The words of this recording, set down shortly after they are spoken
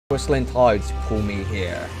Whistling tides pull me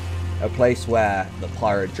here. A place where the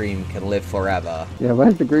pirate dream can live forever. Yeah,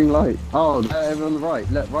 where's the green light? Oh, there, over on the right.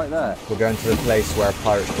 Look, right there. We're going to the place where a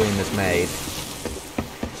pirate's dream is made.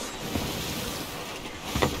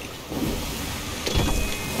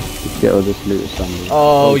 Get all this loot or something.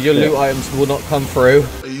 Oh, your loot items will not come through.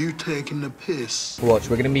 Are you taking the piss? Watch,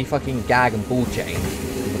 we're going to be fucking gag and ball chained.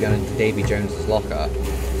 We're going into Davy Jones's locker.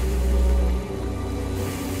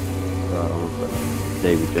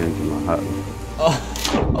 Davy Jones in my hut. Oh.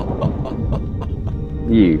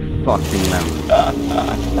 You fucking lemon.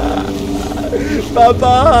 Bye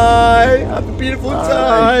bye! Have a beautiful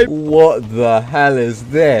time! What the hell is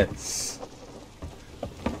this?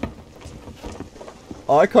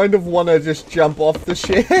 I kind of want to just jump off the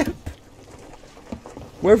ship.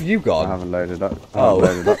 Where have you gone? I haven't loaded up. Oh.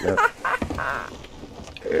 Loaded up yet.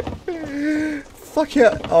 Fuck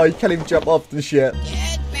it. Oh, you can't even jump off the ship.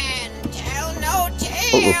 Dead man tell no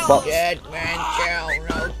tale. What the fuck? Dead man tell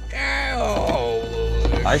no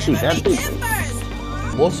tale. I see dead people.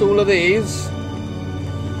 What's all of these?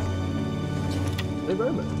 They're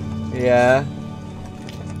robots. Yeah.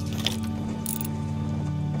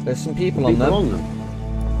 There's some people on them.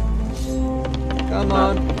 Come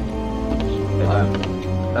on.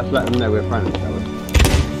 Let's let them know we're friends, fellas.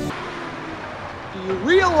 Do you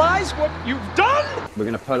realize what you've done? We're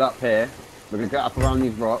going to pull up here. We're going to get up around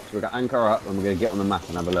these rocks. We're going to anchor up and we're going to get on the map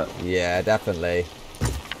and have a look. Yeah, definitely.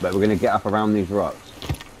 But we're going to get up around these rocks.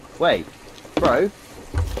 Wait, bro.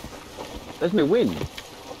 There's no wind.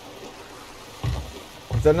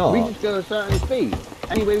 Is there not? We just go a certain speed.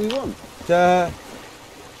 Any way we want. That's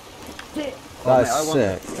mate, I want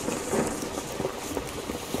sick.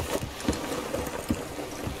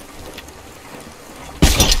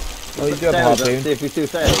 Oh, you do have a harpoon. See if we still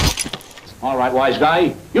sail. All right, wise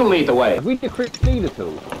guy, you lead the way. Have we decrypted speed at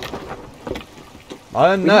all? I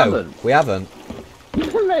don't know. We haven't.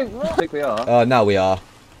 Mate, I think we are. Oh, no, we are.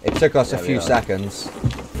 It took us a Yeah, few we are. seconds. I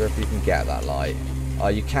wonder if you can get that light. Oh,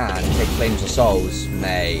 you can. Take Flames of Souls,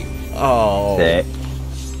 mate. Oh. Sick.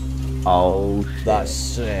 Oh, shit. That's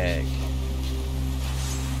sick.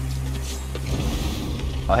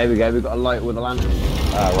 Oh, here we go. We've got a light with a lantern.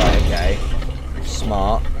 Oh, right, okay.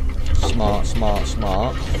 Smart. Smart, smart,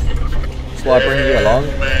 smart. That's why I bring you along.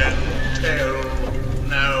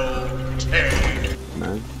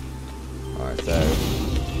 No. Alright, so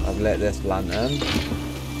I've lit this lantern.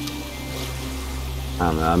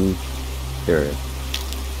 I'm curious.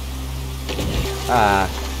 Ah.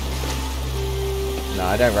 No,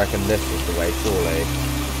 I don't reckon this is the way, surely.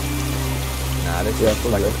 Nah, this is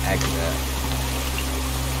like an exit.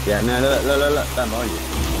 Yeah, no, look, stand by you.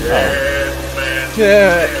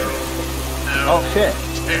 Yeah. Oh, shit.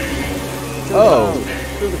 Oh.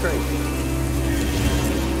 Through the crate.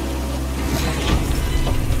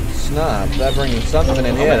 Snap, they're bringing something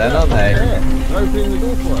in here then, aren't they? Yeah, they're opening the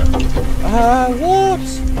door for us. What?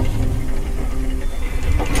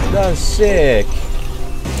 That's sick.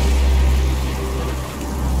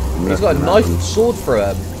 He's got a knife and sword for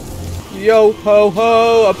him. Yo ho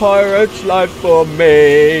ho, a pirate's life for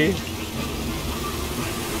me.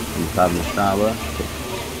 I'm just having a shower.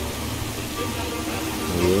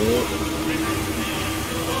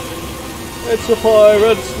 It's a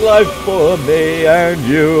pirate's life for me and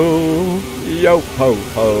you. Yo ho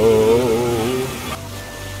ho.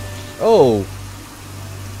 Oh.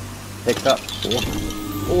 Picked up.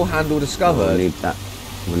 All handle discovered. We'll need that.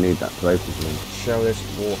 We'll need that to open them. Shall this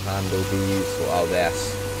war handle be useful? Oh,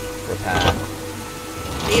 yes. Repair.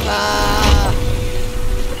 Viva!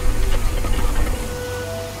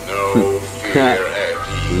 No fear at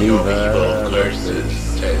ye of evil curses,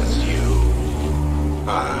 says you.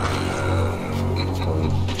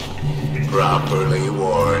 Properly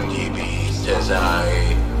warned ye be, says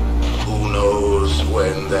I. Who knows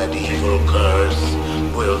when that evil curse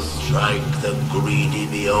will strike the greedy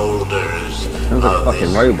beholders Sounds like a of fucking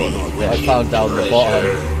this robot. I found down the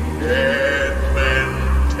bottom. Dead men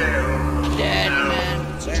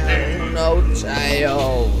tell No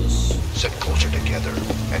tales. Sit closer together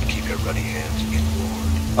and keep your ruddy hands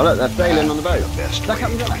inboard. Oh look, they're sailing on the boat. The best That way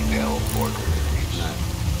comes to up. repel border enemies.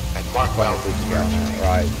 And mark well the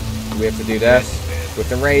Right, we have to do this. We have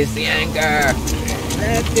to raise the anchor.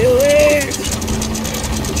 Let's do it.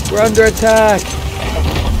 We're under attack.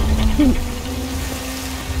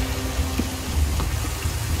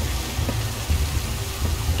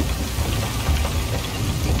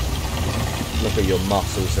 Look at your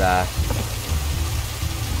muscles there.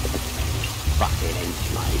 Fucking H,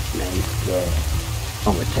 mate. Yeah.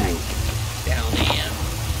 On the tank. Down here.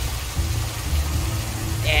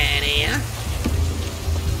 Down here.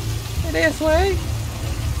 This way.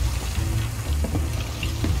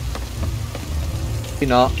 You're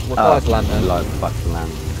not. Requires lantern. Like fucking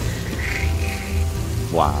land.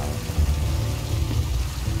 Wow.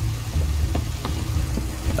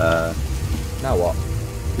 Now what?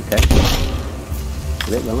 Okay.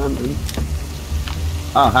 Lit the lantern.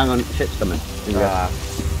 Oh, hang on. Shit's coming. Here we go.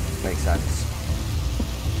 Makes sense.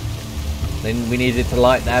 Then we needed to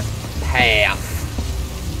light that path.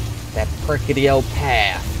 That prickety old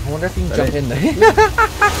path. I wonder if you can jump in there.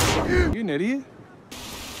 You an idiot?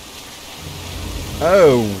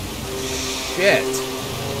 Oh, shit.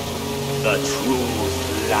 The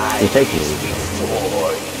truth lies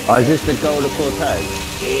before you. Oh, is this the gold of Cortes?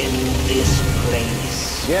 In this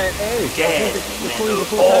place. Yeah, it is. Dead The coins of men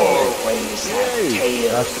Cortes. always have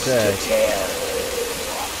tales That's to sick. tell.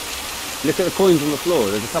 Look at the coins on the floor.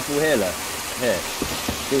 There's a couple here left. Here.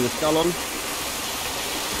 See the skull on?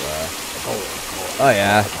 Oh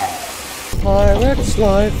yeah. Pirate's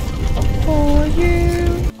life for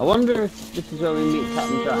you. I wonder if this is where we meet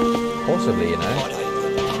Captain Jack. Possibly, you know. What I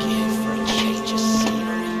would give for a change of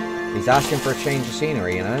scenery. He's asking for a change of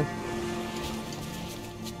scenery, you know.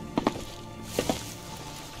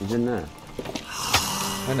 He's in there.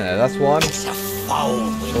 I don't know, that's one. It's a foul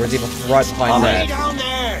wind. Or is he right behind Way there? down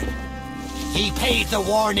there. He paid the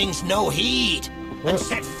warnings no heed. What? And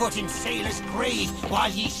set foot in sailor's grave while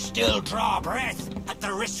ye still draw breath at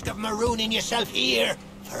the risk of marooning yourself here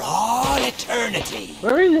for all eternity.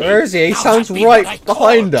 Where is he? Where is he? He Now sounds that be what I right call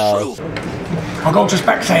behind us. true I'll go to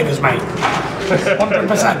Specsavers, mate.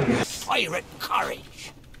 100%. pirate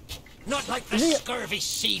courage. Not like the scurvy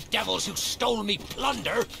sea devils who stole me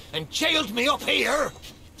plunder and jailed me up here.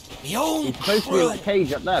 Me own He's supposed to be in that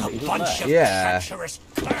cage up there, but a he's not bunch there. of Yeah. treacherous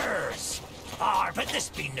curs. But this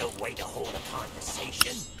be no way to hold a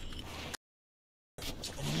conversation.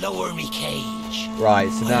 And lower me cage.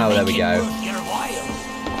 Right, so now there we Make it go. worth your while.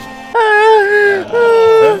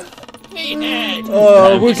 Me head.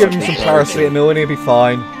 Oh, we'll give him some paracetamol and he'll be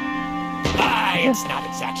fine. Aye, it's not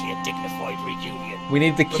exactly a dignified reunion. We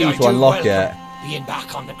need the But key I to do unlock well it. for being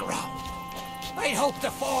back on the ground. I hope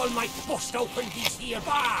the fall might bust open these here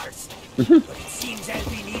bars. But it seems I'll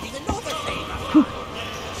be needing another favor.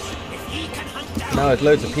 If he can hunt down No, there's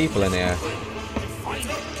loads of people in here. and find a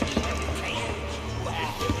key to the cage,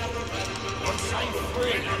 well, once I'm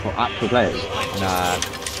free, What, actual players? Nah.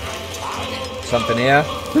 Something here?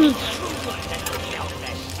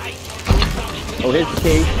 Oh, here's the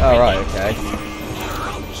key. Oh, right, okay.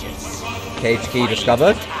 Cage key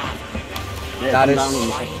discovered. Yeah, That come is- down on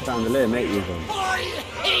the fucking chandelier, mate. Use them. Why,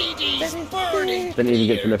 Hades burning! Didn't even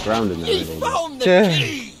get to look around in there. He Really. found the Yeah.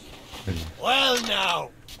 key! Well now,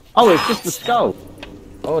 Oh, it's just the skull.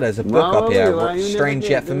 Oh, there's a book up here. Well, you never Strange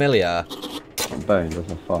did, yet did. familiar. Bones,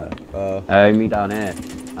 that's a fire. Oh, Me down here.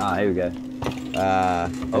 Ah, here we go.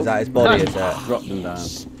 is that his body, is it? Drop them down.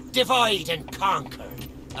 divide and conquer.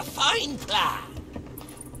 A fine plan.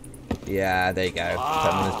 Yeah, there you go.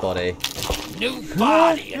 Put him on his body. New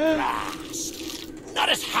body at last. Not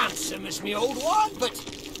as handsome as me old one, but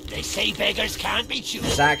they say beggars can't be choosers.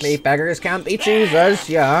 Exactly, beggars can't be choosers,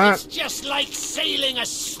 yeah. It's just like sailing a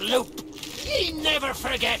sloop. You never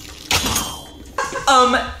forget.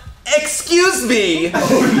 Excuse me.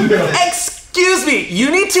 Excuse me.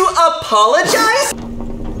 You need to apologize?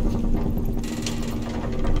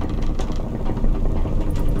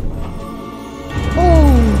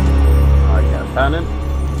 Alright, yeah, turn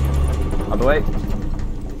him. Other way.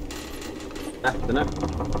 Left,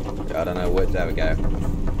 innit? I don't know what. There we go.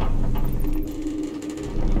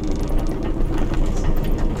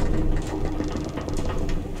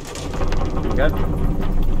 Good.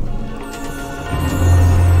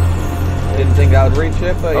 Didn't think I would reach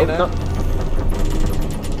it, but you know.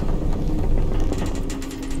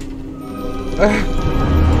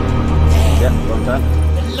 Yep, one turn.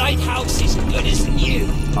 The lighthouse is good as new.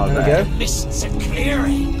 Oh, There we there. go. Mists are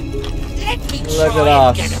clearing. Let me Look try at and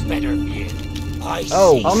us. get a better view. I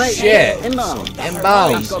Oh, see Oh, mate, shit. Inbound.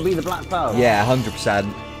 Inbound. That's got to be the Black Pearl. Yeah,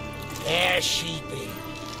 100%. There she be.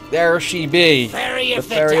 There she be. Ferry The of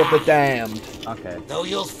the Ferry of the Damned. Damned. Okay. Though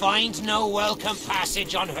you'll find no welcome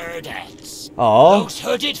passage on her decks. Oh, Those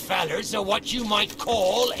hooded fellers are what you might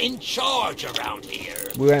call in charge around here.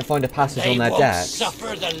 we won't find a passage They on their won't decks.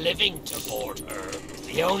 suffer the living to board her.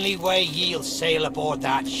 The only way ye'll sail aboard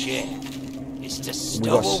that ship is to We stow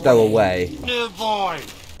got to stow away. No boy,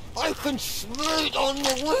 I can smell it on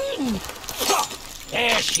the wind.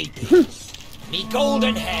 There she be. Me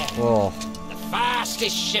golden hair, Oh, the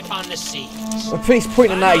fastest ship on the seas. he's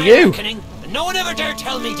pointing By at my you. reckoning, no one ever dare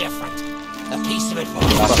tell me different. A piece of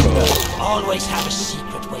advice. That's good. Always have a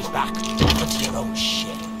secret way back onto your own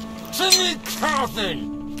ship. To me,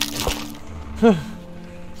 Carvin!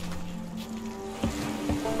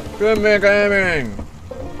 Good gaming.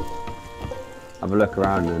 Have a look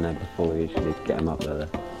around in there before we usually get them up there.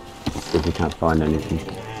 If we can't find anything.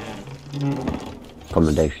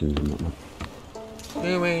 Accommodations and whatnot.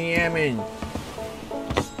 Yamming.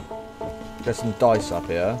 There's some dice up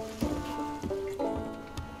here.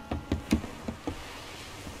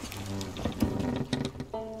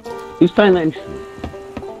 Who's playing that instrument?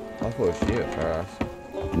 I thought it was you at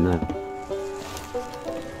first. No.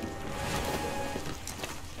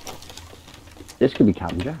 This could be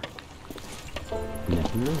Captain Jack. You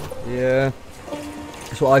never know. Yeah.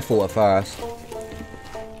 That's what I thought at first.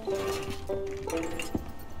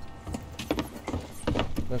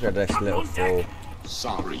 Look at this little fool.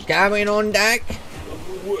 Sorry. Going on deck?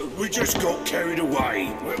 We just got carried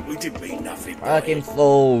away. We didn't mean nothing. Fucking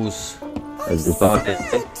fools. There's the bucket.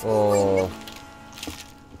 Oh.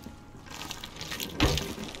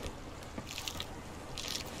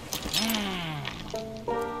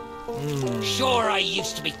 Sure, I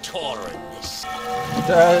used to be taller than this.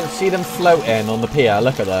 See them floating on the pier,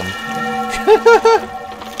 look at them.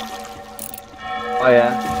 Oh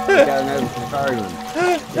yeah. We're going over to the ferryman.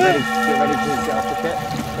 Get ready to get off the ship.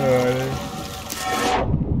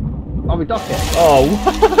 Oh, we dock it. Oh,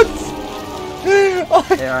 what?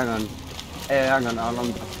 Here, hang on. Here, hang on. I'll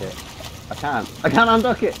undock it. I can't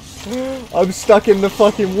undock it. I'm stuck in the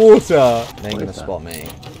fucking water. They ain't gonna spot me.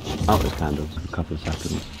 Out with candles for a couple of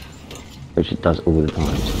seconds. Which it does all the time.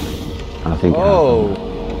 And I think Oh,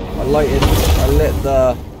 I lit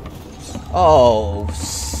the... Oh,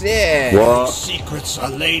 sick. What? Secrets are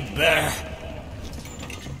laid bare.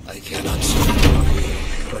 I cannot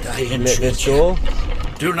speak, but I Lit entreat this you. door.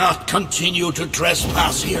 Do not continue to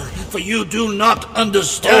trespass here, for you do not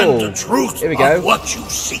understand the truth here we go. of what you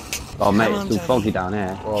seek. Oh mate, it's too foggy down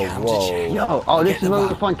here. Whoa, whoa. Yo, oh this is where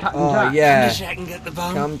we'll find Captain Oh, Jack. yeah. Jack can get the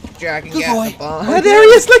bone. Come, Jack, and Good get boy. the bar. Oh, there he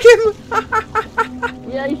is, look at him.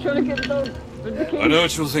 Yeah, he's trying to get the dog with the key. I know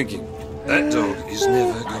what you're thinking. That dog is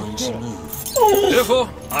never going to move. Therefore,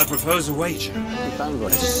 I propose a wager. He sounds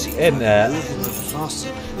like See In there. if I can move him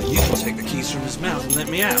faster, then you can take the keys from his mouth and let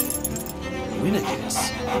me out. The winner gets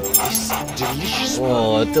this delicious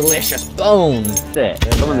Oh, a delicious bone. Sick.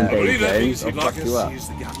 Come on then, I believe that Davy. means I'll he'd fuck like you us up. to use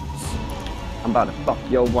the guns. I'm about to fuck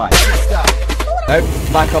your wife. Nope,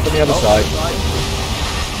 back up on the other side.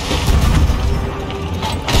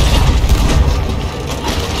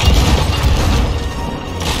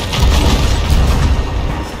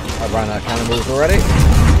 I ran out of cannonballs already.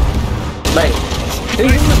 Mate,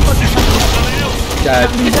 who's in the fucking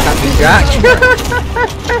Captain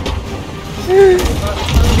Jack.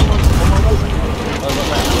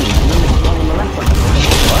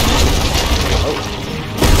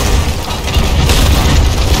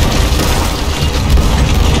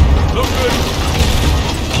 Look good.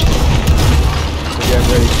 We're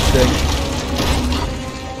getting ready to sing.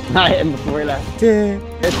 I hit him before he left.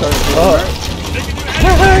 It's Oh.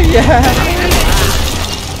 Yeah.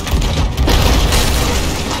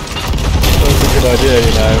 That's a good idea,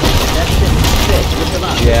 you know.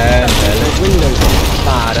 Yeah, There's windows.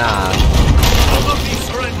 badass.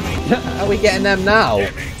 Are we getting them now?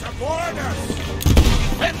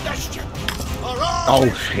 Oh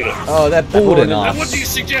shit. Oh, they're boarding And what us. do you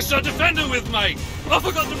suggest I defend her with, mate? I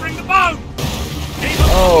forgot to bring the bow.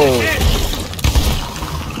 Oh.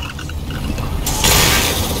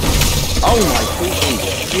 Oh my god.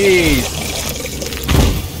 Jeez.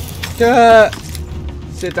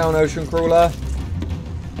 Sit down, ocean crawler.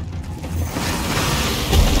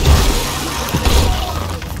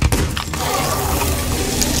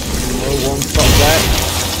 Oh, one stop there.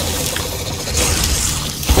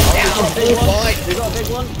 We got a big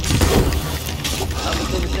one. Have you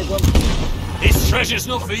seen the big one? This treasure's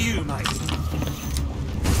not for you, mate.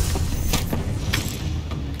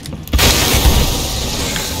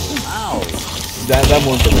 Ow. Them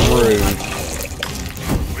ones are rude.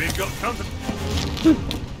 We've got company.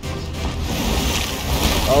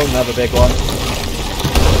 Oh, another big one.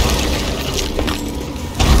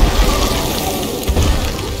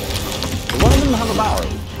 Do one of them have a barrel?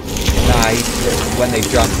 Nah, when they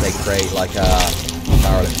jump, they create like a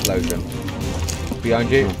barrel explosion.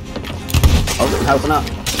 Behind you. Oh, I'm helping up.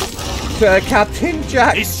 Captain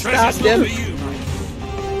Jack This stabbed treasure's not him. for you, mate.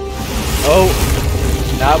 Oh.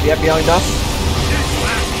 No, yeah, behind us.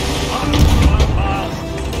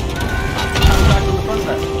 Come back on the front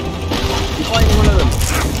there. You're fighting one of them.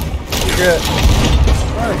 Good.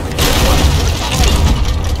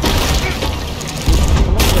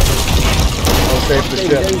 I'll save the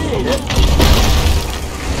ship.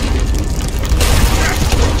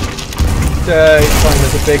 He's fine,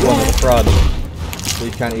 there's a big one at the front. So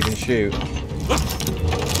you can't even shoot.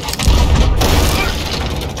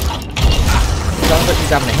 Sounds like he's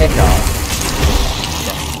having a hiccup.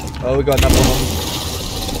 Oh, we got another one.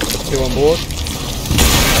 2 on board.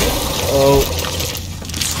 Oh.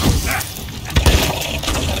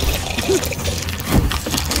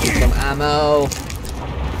 Some ammo.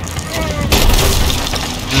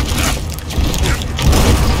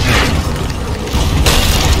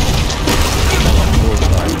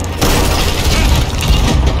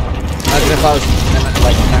 Imagine if I was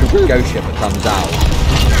like a ghost ship that comes out.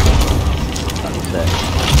 That's it.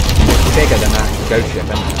 It's bigger than that ghost ship,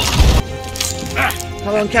 isn't it?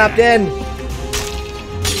 Come on, Captain!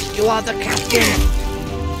 You are the captain!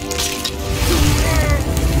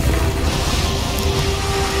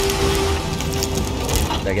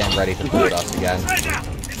 They're getting ready to board us again.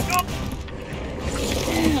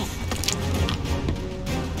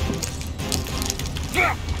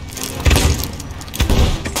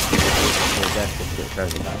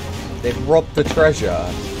 They've robbed the treasure.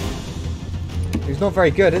 He's not very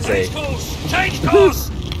good, is he? Change course!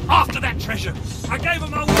 After that treasure! I gave him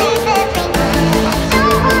my word!